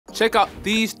Check out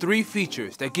these 3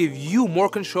 features that give you more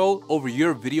control over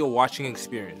your video watching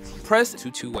experience. Press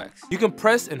to 2x. You can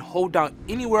press and hold down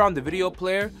anywhere on the video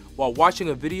player while watching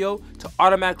a video to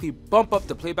automatically bump up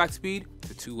the playback speed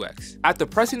to 2x. After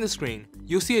pressing the screen,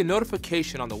 you'll see a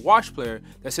notification on the watch player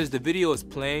that says the video is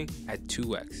playing at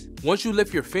 2x. Once you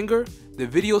lift your finger, the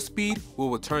video speed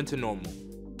will return to normal.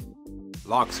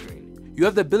 Lock screen. You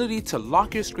have the ability to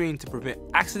lock your screen to prevent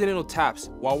accidental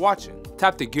taps while watching.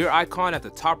 Tap the gear icon at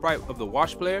the top right of the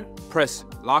watch player, press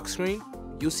lock screen.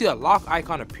 You'll see a lock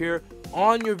icon appear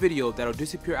on your video that'll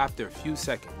disappear after a few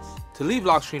seconds. To leave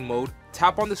lock screen mode,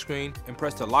 tap on the screen and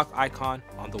press the lock icon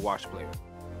on the watch player.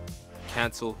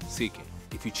 Cancel seeking.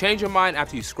 If you change your mind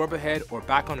after you scrub ahead or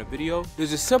back on a video,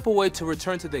 there's a simple way to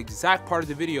return to the exact part of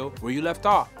the video where you left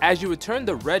off. As you return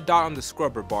the red dot on the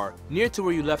scrubber bar near to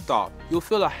where you left off, you'll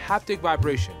feel a haptic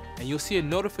vibration and you'll see a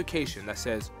notification that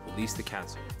says release to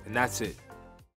cancel. And that's it.